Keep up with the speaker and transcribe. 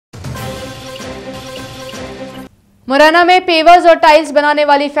मुरैना में पेवर्स और टाइल्स बनाने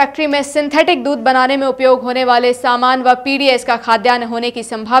वाली फैक्ट्री में सिंथेटिक दूध बनाने में उपयोग होने वाले सामान व पीडीएस का खाद्यान्न होने की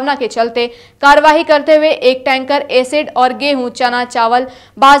संभावना के चलते कार्रवाई करते हुए एक टैंकर एसिड और गेहूं, चना, चावल,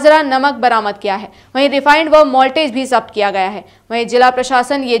 बाजरा, नमक बरामद किया है। वहीं रिफाइंड व मॉल्टेज भी जब्त किया गया है। वहीं जिला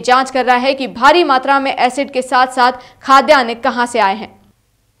प्रशासन ये जांच कर रहा है कि भारी मात्रा में एसिड के साथ साथ खाद्यान्न कहां से आए हैं।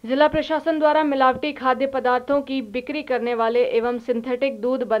 जिला प्रशासन द्वारा मिलावटी खाद्य पदार्थों की बिक्री करने वाले एवं सिंथेटिक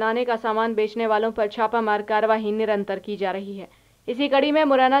दूध बनाने का सामान बेचने वालों पर छापामार कार्रवाई निरंतर की जा रही है। इसी कड़ी में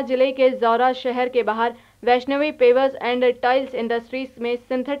मुरैना जिले के जौरा शहर के बाहर Vaishnavi pavers and tiles industries में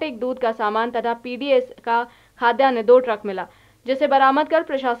सिंथेटिक दूध का सामान तथा पीडीएस का खाद्यान्न 2 ट्रक मिला, जिसे बरामद कर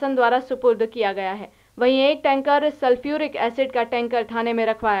प्रशासन द्वारा सुपुर्द किया गया है। वहीं एक टैंकर सल्फ्यूरिक एसिड का टैंकर थाने में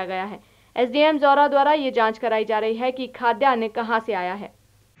रखवाया गया है। एसडीएम जौरा द्वारा ये जाँच कराई जा रही है कि खाद्यान्न कहाँ से आया है।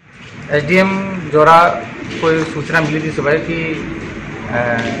 एसडीएम जोरा को सूचना मिली थी सुबह कि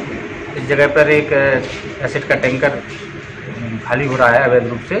इस जगह पर एक एसिड का टैंकर खाली हो रहा है अवैध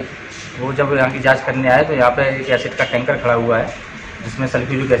रूप से। वो जब यहाँ की जांच करने आए तो यहाँ पे एक एसिड का टैंकर खड़ा हुआ है जिसमें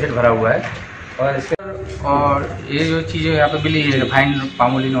सल्फ्यूरिक एसिड भरा हुआ है और ये जो चीज़ें यहाँ पे मिली है रिफाइंड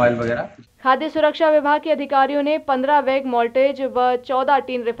पामोलिन ऑयल वगैरह। खाद्य सुरक्षा विभाग के अधिकारियों ने 15 बैग मॉल्टेज व 14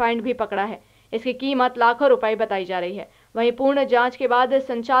 टीन रिफाइंड भी पकड़ा है। इसकी कीमत लाखों रुपए बताई जा रही है। वहीं पूर्ण जांच के बाद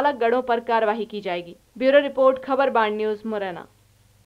संचालक गणों पर कार्रवाई की जाएगी। Bureau report, Khabarban news, Morena.